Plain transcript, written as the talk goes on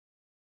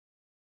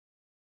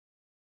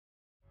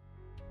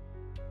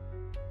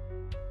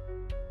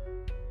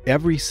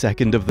Every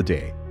second of the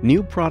day,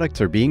 new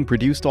products are being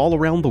produced all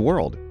around the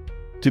world.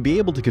 To be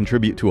able to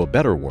contribute to a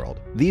better world,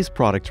 these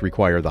products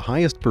require the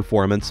highest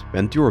performance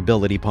and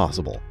durability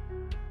possible.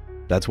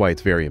 That's why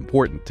it's very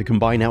important to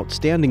combine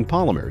outstanding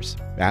polymers,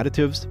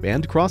 additives,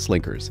 and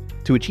crosslinkers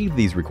to achieve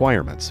these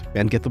requirements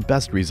and get the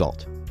best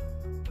result.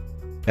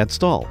 At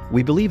Stahl,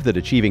 we believe that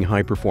achieving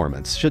high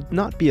performance should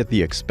not be at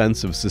the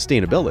expense of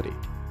sustainability.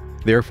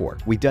 Therefore,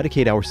 we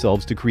dedicate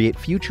ourselves to create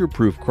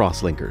future-proof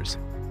crosslinkers.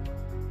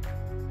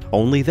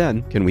 Only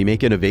then can we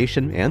make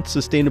innovation and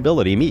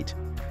sustainability meet,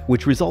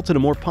 which results in a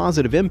more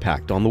positive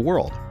impact on the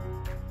world.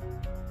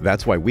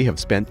 That's why we have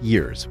spent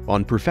years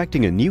on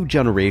perfecting a new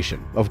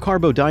generation of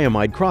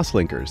carbodiimide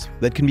crosslinkers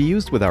that can be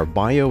used with our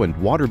bio and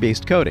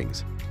water-based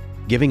coatings,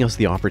 giving us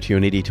the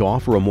opportunity to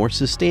offer a more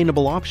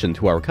sustainable option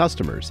to our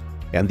customers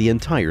and the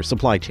entire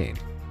supply chain.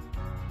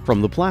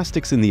 From the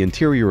plastics in the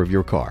interior of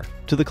your car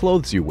to the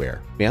clothes you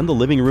wear and the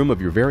living room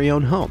of your very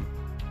own home.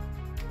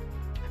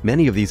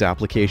 Many of these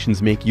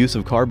applications make use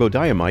of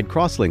carbodiimide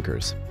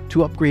crosslinkers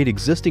to upgrade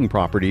existing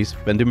properties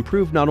and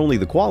improve not only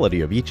the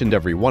quality of each and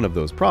every one of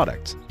those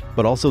products,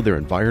 but also their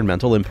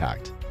environmental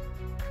impact.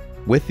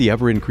 With the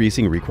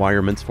ever-increasing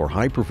requirements for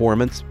high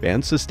performance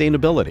and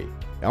sustainability,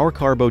 our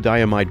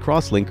carbodiimide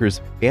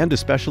crosslinkers, and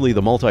especially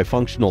the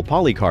multifunctional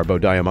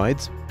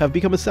polycarbodiimides, have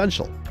become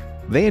essential.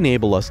 They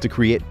enable us to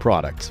create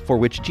products for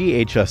which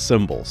GHS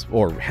symbols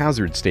or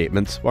hazard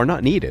statements are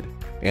not needed,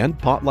 and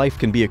pot life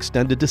can be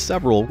extended to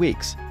several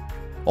weeks.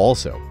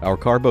 Also, our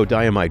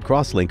carbodiimide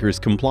crosslinkers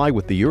comply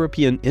with the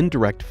European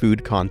Indirect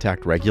Food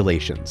Contact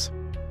Regulations.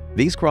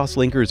 These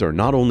crosslinkers are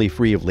not only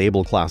free of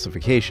label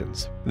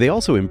classifications, they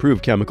also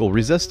improve chemical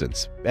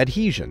resistance,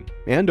 adhesion,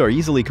 and are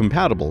easily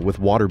compatible with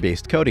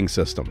water-based coating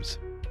systems.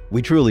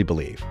 We truly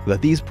believe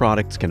that these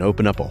products can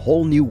open up a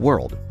whole new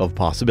world of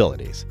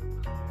possibilities.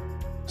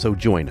 So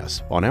join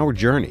us on our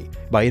journey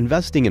by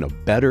investing in a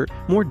better,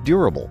 more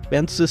durable,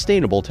 and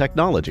sustainable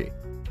technology.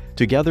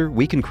 Together,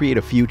 we can create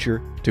a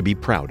future to be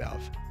proud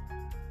of.